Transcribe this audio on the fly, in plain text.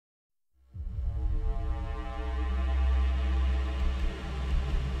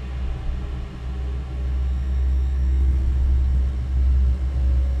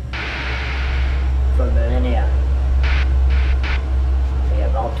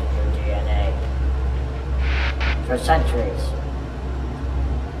For centuries,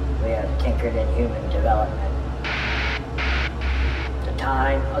 we have tinkered in human development. The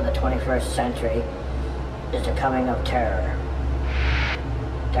time of the 21st century is the coming of terror.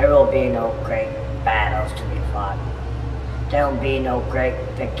 There will be no great battles to be fought. There will be no great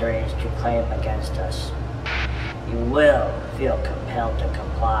victories to claim against us. You will feel compelled to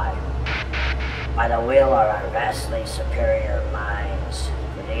comply by the will of our vastly superior minds.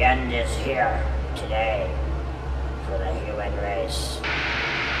 For the end is here, today, for the human race.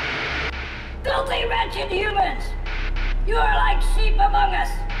 Filthy, wretched humans! You are like sheep among us.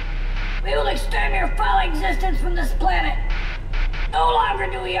 We will exterminate your foul existence from this planet. No longer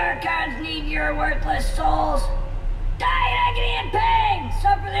do we Archons need your worthless souls. Die in agony and pain!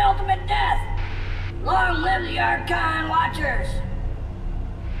 Suffer the ultimate death! Long live the Archon Watchers!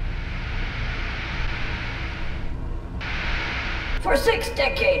 For 6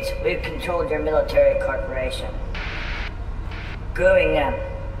 decades, we've controlled your military corporation, grooming them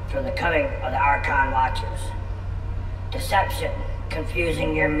for the coming of the Archon Watchers. Deception,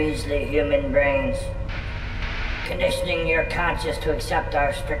 confusing your measly human brains, conditioning your conscience to accept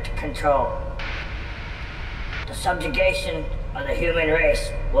our strict control. The subjugation of the human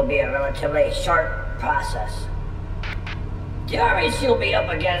race will be a relatively short process. The armies you'll be up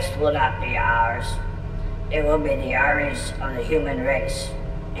against will not be ours. It will be the armies of the human race,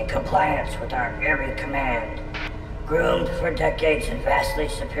 in compliance with our every command, groomed for decades and vastly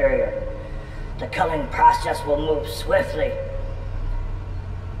superior. The culling process will move swiftly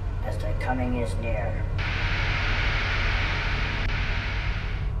as the coming is near.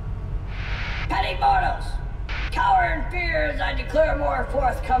 Petty mortals, cower in fear as I declare more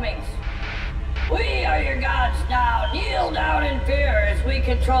forthcomings. We are your gods now. Kneel down in fear as we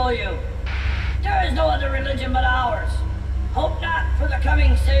control you. There is no other religion but ours. Hope not for the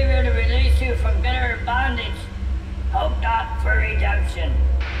coming Savior to release you from bitter bondage. Hope not for redemption.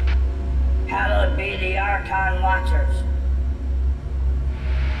 Hallowed be the Archon Watchers.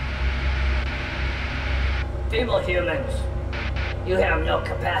 Feeble humans, you have no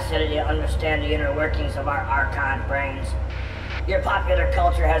capacity to understand the inner workings of our Archon brains. Your popular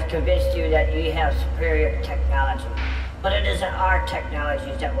culture has convinced you that you have superior technology, but it isn't our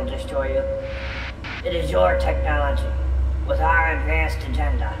technologies that will destroy you. It is your technology, with our advanced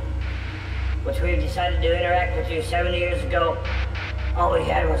agenda, which we've decided to interact with you 70 years ago. All we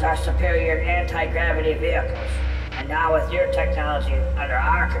had was our superior anti-gravity vehicles, and now with your technology under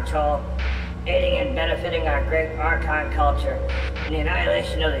our control, aiding and benefiting our great Archon culture and the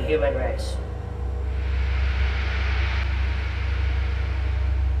annihilation of the human race.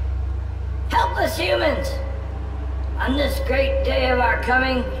 Helpless humans! On this great day of our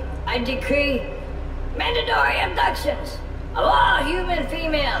coming, I decree mandatory abductions of all human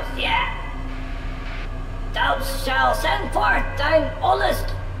females, yeah! Thou shalt send forth thine oldest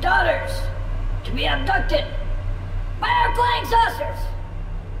daughters to be abducted by our flying saucers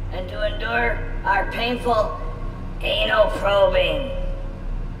and to endure our painful anal probing.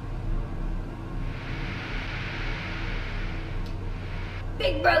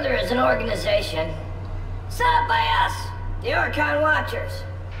 Big Brother is an organization set up by us, the Archon Watchers.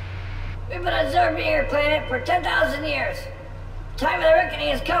 We've been observing your planet for 10,000 years. The time of the reckoning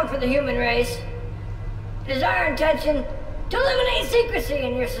has come for the human race. It is our intention to eliminate secrecy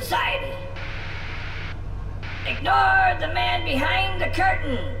in your society. Ignore the man behind the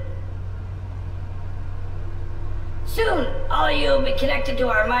curtain. Soon, all of you will be connected to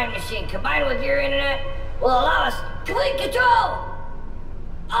our mind machine. Combined with your internet will allow us complete control,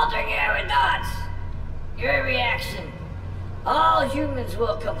 altering your every thoughts, your every action. All humans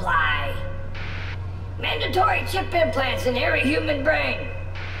will comply. Mandatory chip implants in every human brain.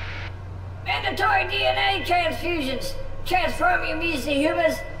 Mandatory DNA transfusions transform you measly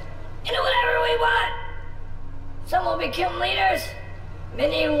humans into whatever we want. Some will become leaders.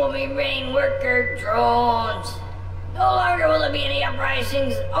 Many will be reign worker drones. No longer will there be any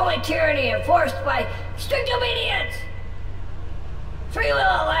uprisings, only tyranny enforced by strict obedience. Free will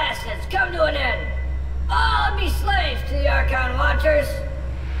at last has come to an end. All be slaves to the Archon Watchers.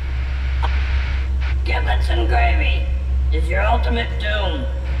 Giblets and gravy is your ultimate doom.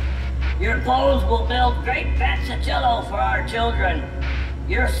 Your bones will build great vats of jello for our children.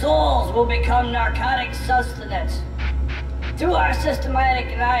 Your souls will become narcotic sustenance. Through our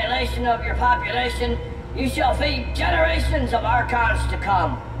systematic annihilation of your population, you shall feed generations of Archons to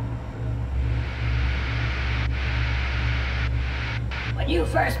come. When you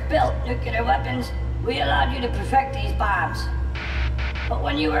first built nuclear weapons, we allowed you to perfect these bombs. But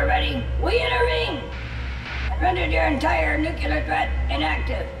when you were ready, we intervened and rendered your entire nuclear threat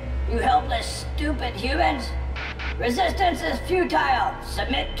inactive. You helpless, stupid humans. Resistance is futile.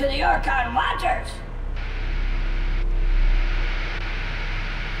 Submit to the Archon Watchers.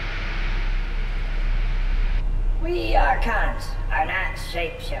 We Archons are not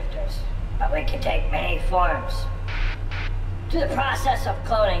shapeshifters, but we can take many forms. Through the process of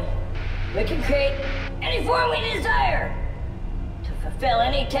cloning, we can create any form we desire to fulfill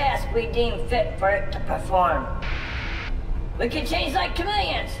any task we deem fit for it to perform. We can change like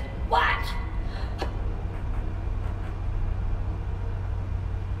chameleons. Watch!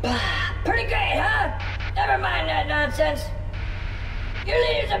 Pretty great, huh? Never mind that nonsense. Your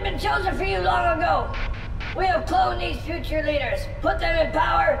leaders have been chosen for you long ago. We have cloned these future leaders, put them in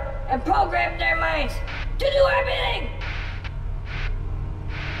power, and programmed their minds to do our bidding.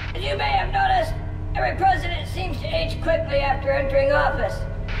 As you may have noticed, every president seems to age quickly after entering office.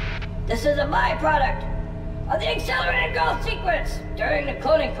 This is a byproduct of the accelerated growth sequence during the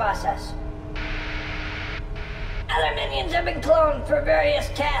cloning process. Other minions have been cloned for various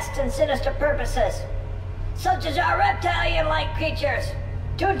tasks and sinister purposes, such as our reptilian-like creatures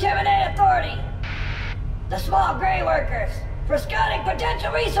to intimidate authority, the small gray workers for scouting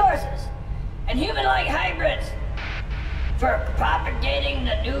potential resources, and human-like hybrids for propagating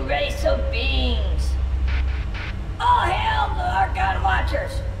the new race of beings. All hail the Archon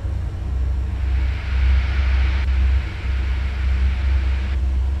Watchers!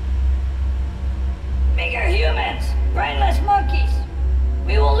 Bigger humans, brainless monkeys.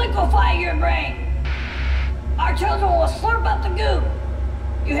 We will liquefy your brain. Our children will slurp up the goo.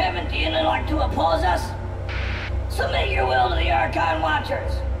 You haven't the intellect to oppose us? Submit your will to the Archon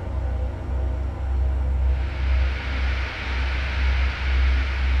Watchers.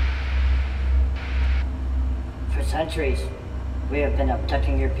 For centuries, we have been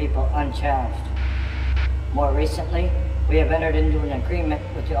abducting your people unchallenged. More recently, we have entered into an agreement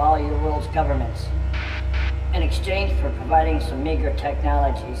with all your world's governments in exchange for providing some meager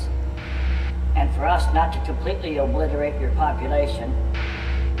technologies, and for us not to completely obliterate your population.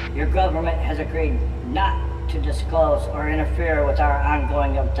 Your government has agreed not to disclose or interfere with our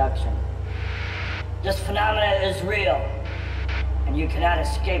ongoing abduction. This phenomenon is real, and you cannot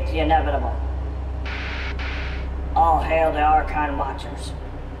escape the inevitable. All hail the Archon Watchers.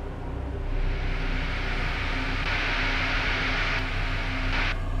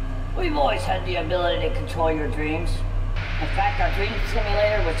 We've always had the ability to control your dreams. In fact, our dream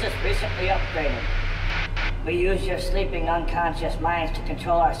simulator was just recently upgraded. We use your sleeping unconscious minds to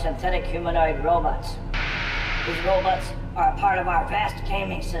control our synthetic humanoid robots. These robots are a part of our vast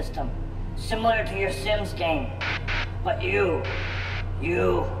gaming system, similar to your Sims game. But you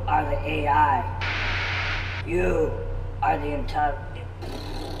are the AI. You are the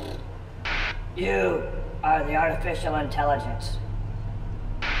artificial intelligence.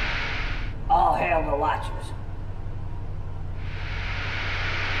 All hail the Watchers.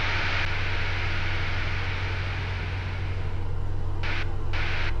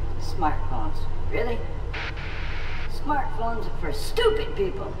 Smartphones. Really? Smartphones are for stupid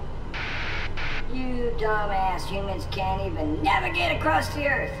people. You dumbass humans can't even navigate across the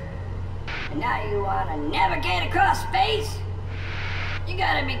Earth. And now you want to navigate across space? You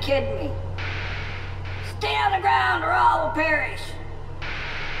gotta be kidding me. Stay on the ground or all will perish.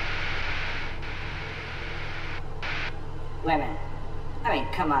 Women. I mean,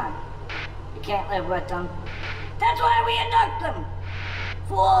 come on. You can't live with them. That's why we abduct them.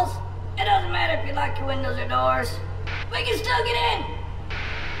 Fools. It doesn't matter if you lock your windows or doors. We can still get in.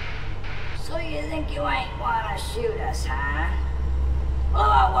 So you think you ain't wanna shoot us, huh?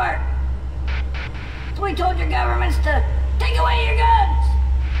 Well, it'll work. So we told your governments to take away your guns.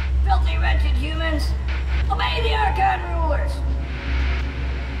 Filthy, wretched humans. Obey the Archon rulers.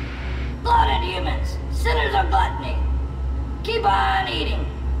 Bloated humans. Sinners of gluttony. Keep on eating,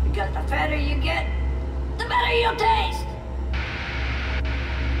 because the fatter you get, the better you'll taste.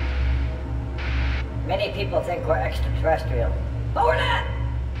 Many people think we're extraterrestrial, but we're not.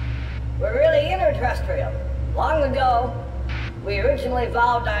 We're really interterrestrial. Long ago, we originally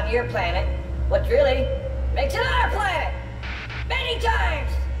evolved on your planet, which really makes it our planet. Many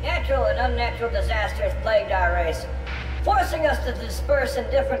times, natural and unnatural disasters plagued our race, forcing us to disperse in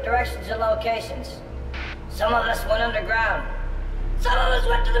different directions and locations. Some of us went underground. Some of us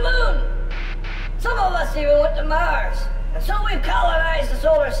went to the moon. Some of us even went to Mars. And so we've colonized the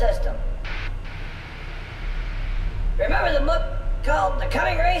solar system. Remember the book called The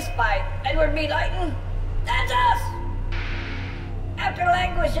Coming Race by Edward B. Lighton? That's us! After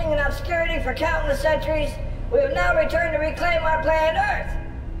languishing in obscurity for countless centuries, we have now returned to reclaim our planet Earth.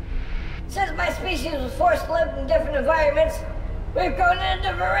 Since my species was forced to live in different environments, we've grown into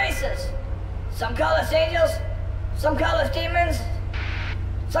different races. Some call us angels, Some call us demons,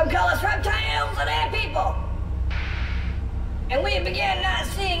 some call us reptiles and ant people. And we began not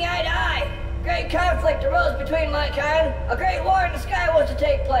seeing eye to eye. Great conflict arose between mankind. A great war in the sky was to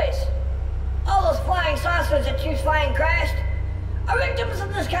take place. All those flying saucers that you find crashed are victims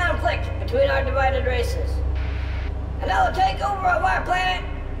of this conflict between our divided races. And now the takeover of our planet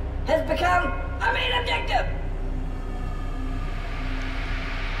has become our main objective.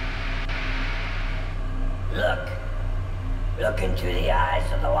 Look into the eyes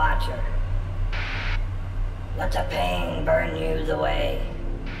of the Watcher. Let the pain burn you the way.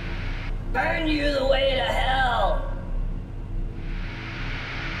 Burn you the way to hell.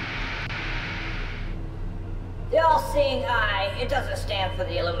 The all-seeing eye, it doesn't stand for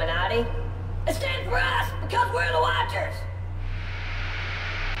the Illuminati. It stands for us, because we're the Watchers.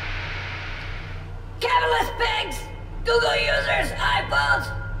 Capitalist pigs, Google users,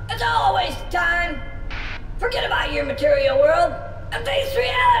 iPhones, it's all a waste of time. Forget about your material world and face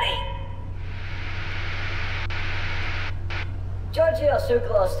reality.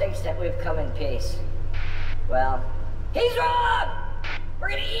 Şccåʔåķűş thinks that we've come in peace. Well, he's wrong! We're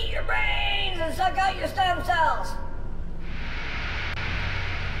gonna eat your brains and suck out your stem cells.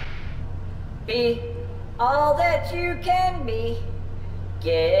 Be all that you can be.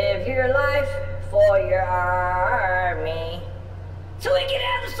 Give your life for your army. So we can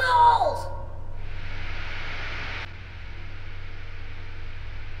have